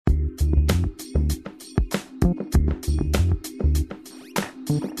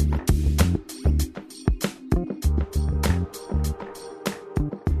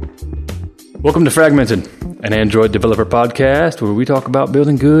Welcome to Fragmented, an Android developer podcast where we talk about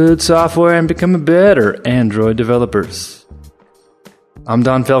building good software and becoming better Android developers. I'm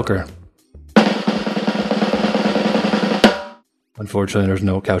Don Felker. Unfortunately, there's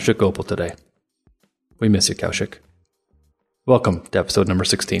no Kaushik Gopal today. We miss you, Kaushik. Welcome to episode number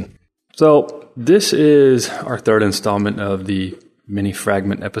 16. So this is our third installment of the mini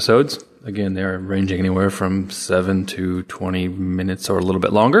fragment episodes. Again, they're ranging anywhere from 7 to 20 minutes or a little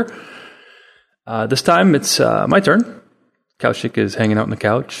bit longer. This time it's my turn. Kaushik is hanging out on the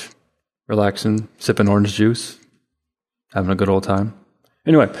couch, relaxing, sipping orange juice, having a good old time.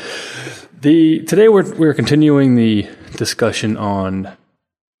 Anyway, today we're continuing the discussion on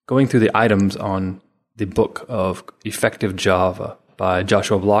going through the items on the book of Effective Java by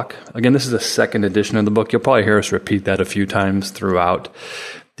Joshua Block. Again, this is the second edition of the book. You'll probably hear us repeat that a few times throughout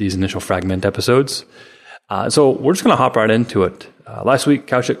these initial fragment episodes. So we're just going to hop right into it. Last week,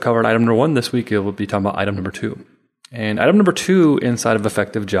 Kaushik covered item number 1. This week, we'll be talking about item number 2. And item number 2 inside of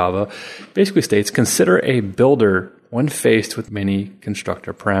Effective Java basically states, consider a builder when faced with many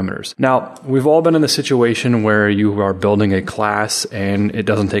constructor parameters. Now, we've all been in the situation where you are building a class and it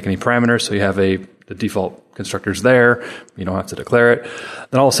doesn't take any parameters, so you have the default constructor's there. You don't have to declare it.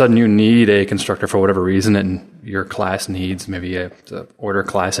 Then all of a sudden, you need a constructor for whatever reason, and your class needs maybe a order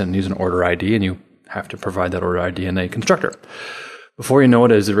class and needs an order ID, and you have to provide that order ID in a constructor. Before you know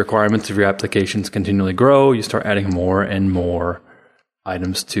it, as the requirements of your applications continually grow, you start adding more and more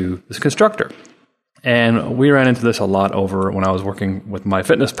items to this constructor. And we ran into this a lot over when I was working with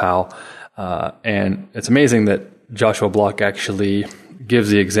MyFitnessPal. And it's amazing that Joshua Block actually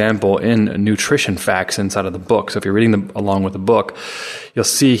gives the example in nutrition facts inside of the book. So if you're reading along with the book, you'll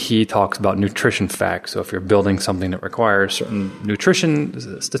see he talks about nutrition facts. So if you're building something that requires certain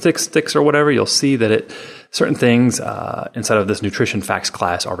nutrition statistics or whatever, you'll see that certain things inside of this nutrition facts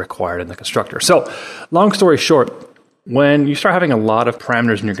class are required in the constructor. So long story short, when you start having a lot of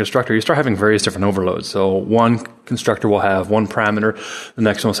parameters in your constructor, you start having various different overloads. So one constructor will have one parameter. The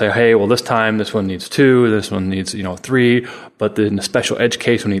next one will say, hey, well, this time this one needs 2, this one needs 3, but in a special edge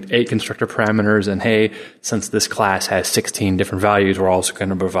case, we need 8 constructor parameters. And hey, since this class has 16 different values, we're also going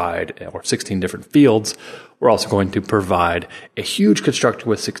to provide, or 16 different fields, we're also going to provide a huge constructor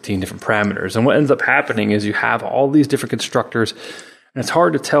with 16 different parameters. And what ends up happening is you have all these different constructors, and it's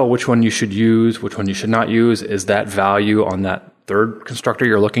hard to tell which one you should use, which one you should not use. Is that value on that third constructor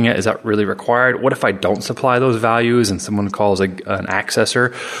you're looking at, is that really required? What if I don't supply those values and someone calls an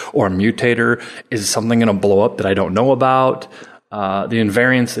accessor or a mutator? Is something going to blow up that I don't know about? The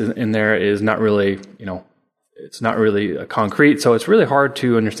invariance in there is not really, it's not really concrete. So it's really hard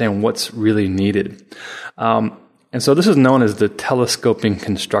to understand what's really needed. And so this is known as the telescoping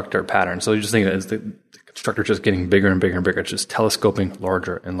constructor pattern. So you just think of it as the constructor just getting bigger and bigger and bigger. It's just telescoping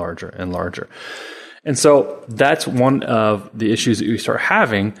larger and larger and larger. And so that's one of the issues that we start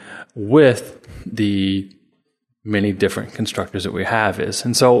having with the many different constructors that we have is.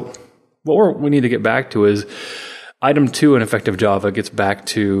 And so what we need to get back to is item 2 in Effective Java gets back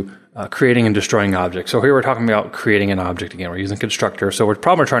to creating and destroying objects. So here we're talking about creating an object again. We're using constructor. So the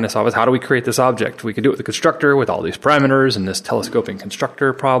problem we're trying to solve is how do we create this object? We can do it with the constructor with all these parameters and this telescoping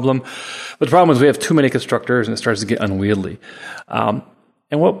constructor problem. But the problem is we have too many constructors and it starts to get unwieldy. At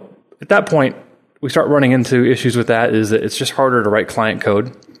that point, we start running into issues with that is that it's just harder to write client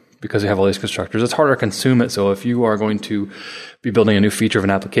code because you have all these constructors. It's harder to consume it. So if you are going to be building a new feature of an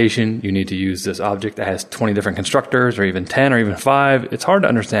application, you need to use this object that has 20 different constructors or even 10 or even 5. It's hard to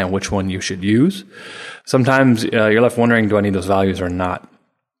understand which one you should use. Sometimes you're left wondering, do I need those values or not?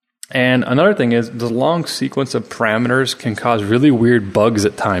 And another thing is the long sequence of parameters can cause really weird bugs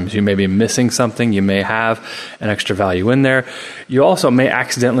at times. You may be missing something. You may have an extra value in there. You also may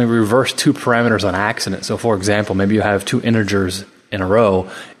accidentally reverse 2 parameters on accident. So for example, maybe you have 2 integers in a row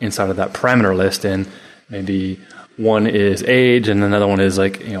inside of that parameter list, and maybe one is age and another one is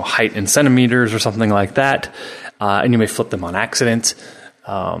height in centimeters or something like that, and you may flip them on accident.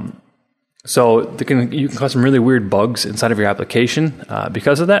 So you can cause some really weird bugs inside of your application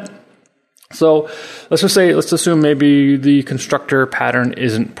because of that. So let's assume maybe the constructor pattern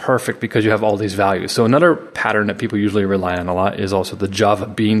isn't perfect because you have all these values. So another pattern that people usually rely on a lot is also the Java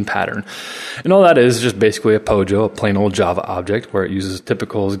bean pattern. And all that is just basically a POJO, a plain old Java object where it uses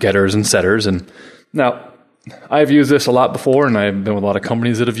typicals, getters, and setters. And now I've used this a lot before, and I've been with a lot of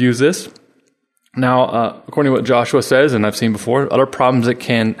companies that have used this. Now, according to what Joshua says, and I've seen before, other problems that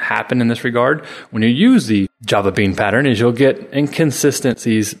can happen in this regard when you use the Java bean pattern is you'll get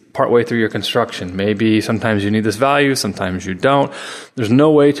inconsistencies partway through your construction. Maybe sometimes you need this value, sometimes you don't. There's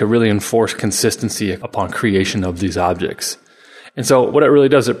no way to really enforce consistency upon creation of these objects. And so what it really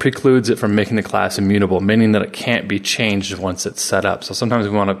does, it precludes it from making the class immutable, meaning that it can't be changed once it's set up. So sometimes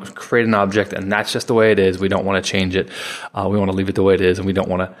we want to create an object and that's just the way it is. We don't want to change it. We want to leave it the way it is, and we don't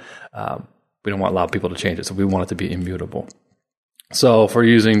want to allow people to change it. So we want it to be immutable. So if we're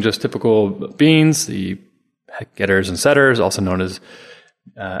using just typical beans, the getters and setters, also known as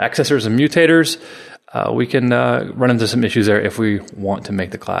accessors and mutators, we can run into some issues there if we want to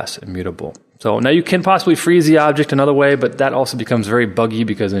make the class immutable. So now you can possibly freeze the object another way, but that also becomes very buggy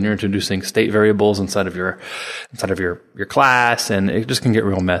because then you're introducing state variables inside of your class, and it just can get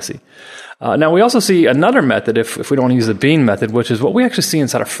real messy. Now we also see another method if we don't use the bean method, which is what we actually see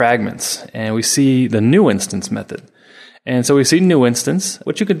inside of fragments, and we see the new instance method. And so we see new instance.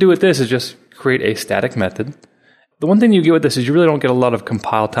 What you could do with this is just create a static method. The one thing you get with this is you really don't get a lot of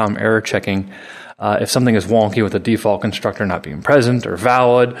compile time error checking if something is wonky with the default constructor not being present or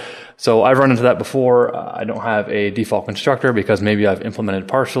valid. So I've run into that before. I don't have a default constructor because maybe I've implemented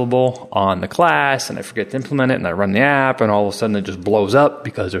parsable on the class and I forget to implement it, and I run the app and all of a sudden it just blows up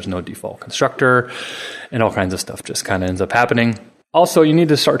because there's no default constructor, and all kinds of stuff just kind of ends up happening. Also, you need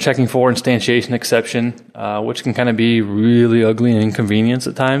to start checking for instantiation exception, which can kind of be really ugly and inconvenient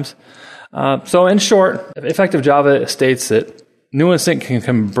at times. So in short, effective Java states that new instance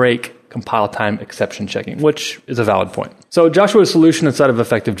can break compile time exception checking, which is a valid point. So Joshua's solution inside of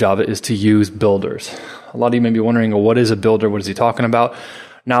effective Java is to use builders. A lot of you may be wondering, well, what is a builder? What is he talking about?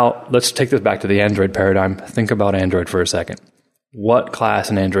 Now, let's take this back to the Android paradigm. Think about Android for a second. What class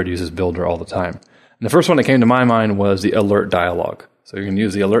in Android uses builder all the time? And the first one that came to my mind was the alert dialog. So you can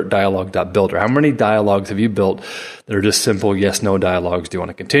use the alert dialog.builder. How many dialogs have you built that are just simple yes/no dialogs? Do you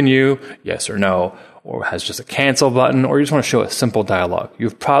want to continue? Yes or no? Or has just a cancel button, or you just want to show a simple dialog?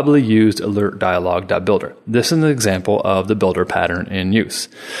 You've probably used alert dialog.builder. This is an example of the builder pattern in use.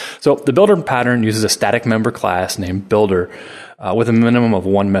 So the builder pattern uses a static member class named builder with a minimum of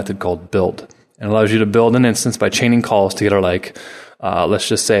one method called build. It allows you to build an instance by chaining calls together like, let's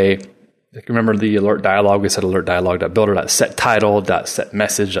just say, remember the alert dialog? We said alert dialog.builder.set title, .set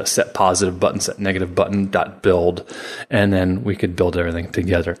message, .set positive button, set negative button, .build, and then we could build everything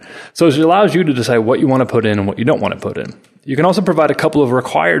together. So it allows you to decide what you want to put in and what you don't want to put in. You can also provide a couple of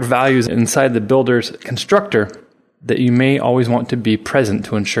required values inside the builder's constructor that you may always want to be present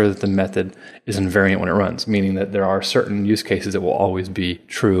to ensure that the method is invariant when it runs, meaning that there are certain use cases that will always be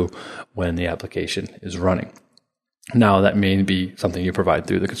true when the application is running. Now, that may be something you provide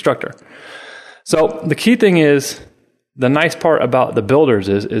through the constructor. So the key thing is, the nice part about the builders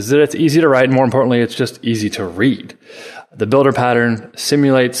is that it's easy to write, and more importantly, it's just easy to read. The builder pattern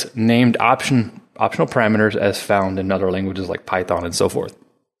simulates named optional parameters as found in other languages like Python and so forth.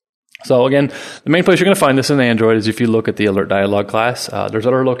 So again, the main place you're going to find this in Android is if you look at the alert dialog class. There's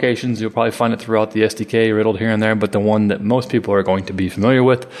other locations. You'll probably find it throughout the SDK, riddled here and there, but the one that most people are going to be familiar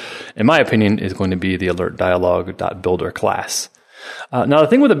with, in my opinion, is going to be the alert dialog.builder class. Now, the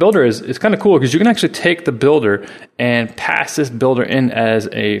thing with the builder is it's kind of cool because you can actually take the builder and pass this builder in as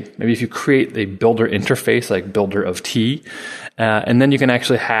maybe if you create a builder interface like builder of T, and then you can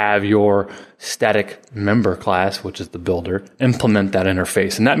actually have your static member class, which is the builder, implement that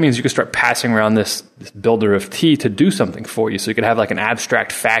interface. And that means you can start passing around this builder of T to do something for you. So you could have like an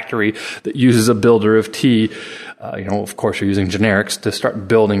abstract factory that uses a builder of T. Of course, you're using generics to start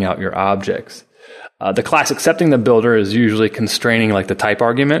building out your objects. The class accepting the builder is usually constraining like the type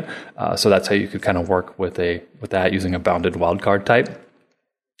argument. So that's how you could kind of work with that using a bounded wildcard type.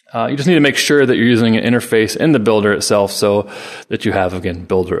 You just need to make sure that you're using an interface in the builder itself so that you have, again,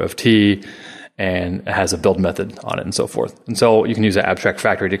 builder of T and it has a build method on it and so forth. And so you can use an abstract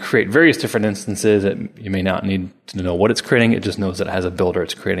factory to create various different instances that you may not need to know what it's creating. It just knows that it has a builder.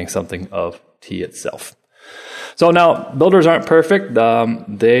 It's creating something of T itself. So now, builders aren't perfect.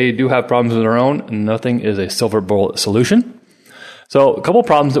 They do have problems of their own. Nothing is a silver bullet solution. So a couple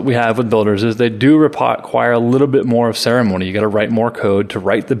problems that we have with builders is they do require a little bit more of ceremony. You got to write more code to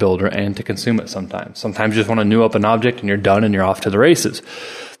write the builder and to consume it sometimes. Sometimes you just want to new up an object and you're done and you're off to the races.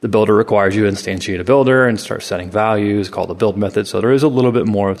 The builder requires you to instantiate a builder and start setting values, call the build method. So there is a little bit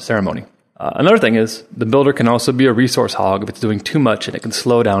more of ceremony. Another thing is the builder can also be a resource hog if it's doing too much, and it can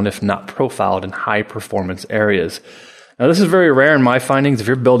slow down if not profiled in high performance areas. Now, this is very rare in my findings. If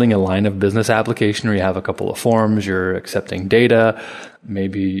you're building a line of business application where you have a couple of forms, you're accepting data,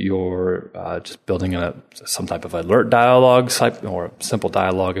 maybe you're just building some type of alert dialogue or a simple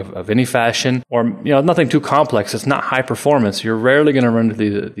dialogue of any fashion, or nothing too complex. It's not high performance. You're rarely going to run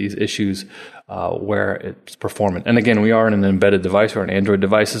into these issues where it's performant. And again, we are in an embedded device or an Android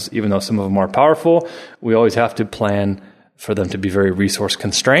devices, even though some of them are powerful. We always have to plan for them to be very resource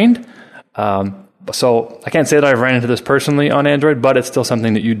constrained. So I can't say that I've ran into this personally on Android, but it's still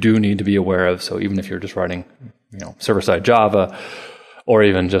something that you do need to be aware of. So even if you're just running, server-side Java or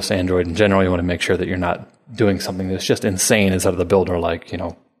even just Android in general, you want to make sure that you're not doing something that's just insane inside of the builder, like,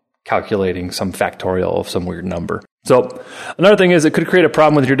 calculating some factorial of some weird number. So another thing is it could create a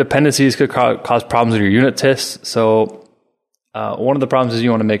problem with your dependencies, could cause problems with your unit tests. So one of the problems is you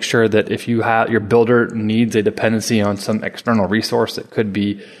want to make sure that if you have your builder needs a dependency on some external resource that could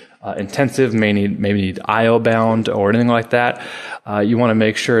be intensive, maybe need IO bound or anything like that, you want to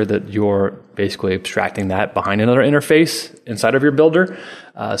make sure that you're basically abstracting that behind another interface inside of your builder,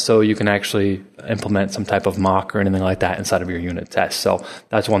 so you can actually implement some type of mock or anything like that inside of your unit test. So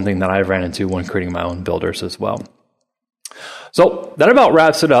that's one thing that I've ran into when creating my own builders as well. So that about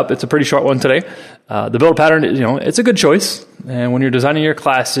wraps it up. It's a pretty short one today. The build pattern, it's a good choice. And when you're designing your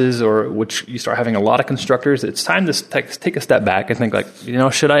classes or which you start having a lot of constructors, it's time to take a step back and think like,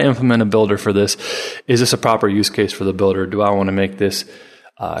 should I implement a builder for this? Is this a proper use case for the builder? Do I want to make this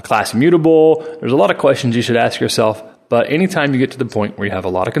class immutable? There's a lot of questions you should ask yourself. But anytime you get to the point where you have a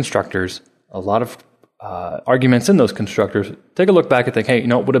lot of constructors, a lot of arguments in those constructors, take a look back and think, hey,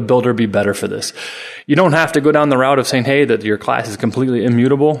 would a builder be better for this? You don't have to go down the route of saying, hey, that your class is completely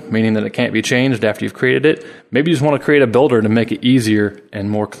immutable, meaning that it can't be changed after you've created it. Maybe you just want to create a builder to make it easier and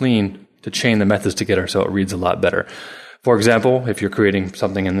more clean to chain the methods together so it reads a lot better. For example, if you're creating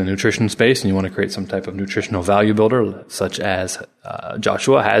something in the nutrition space and you want to create some type of nutritional value builder, such as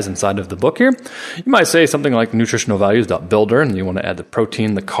Joshua has inside of the book here, you might say something like nutritionalvalues.builder, and you want to add the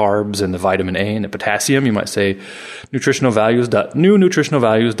protein, the carbs, and the vitamin A and the potassium. You might say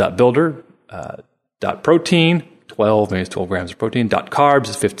nutritionalvalues.builder, protein, 12 grams of protein, carbs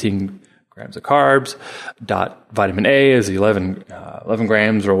is 15 grams of carbs, vitamin A is 11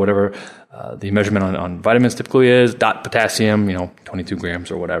 grams or whatever the measurement on vitamins typically is, potassium, 22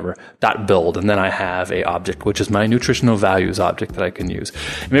 grams or whatever, build. And then I have a object, which is my nutritional values object that I can use.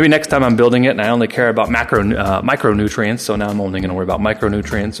 And maybe next time I'm building it and I only care about micronutrients, so now I'm only going to worry about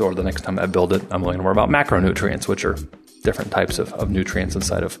micronutrients, or the next time I build it, I'm only going to worry about macronutrients, which are different types of nutrients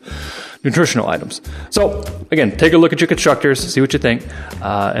inside of nutritional items. So again, take a look at your constructors, see what you think,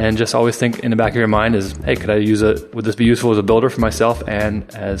 and just always think in the back of your mind is, hey, could I use it? Would this be useful as a builder for myself and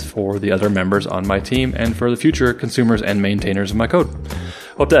as for the other members on my team and for the future consumers and maintainers of my code?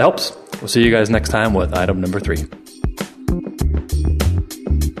 Hope that helps. We'll see you guys next time with item number 3.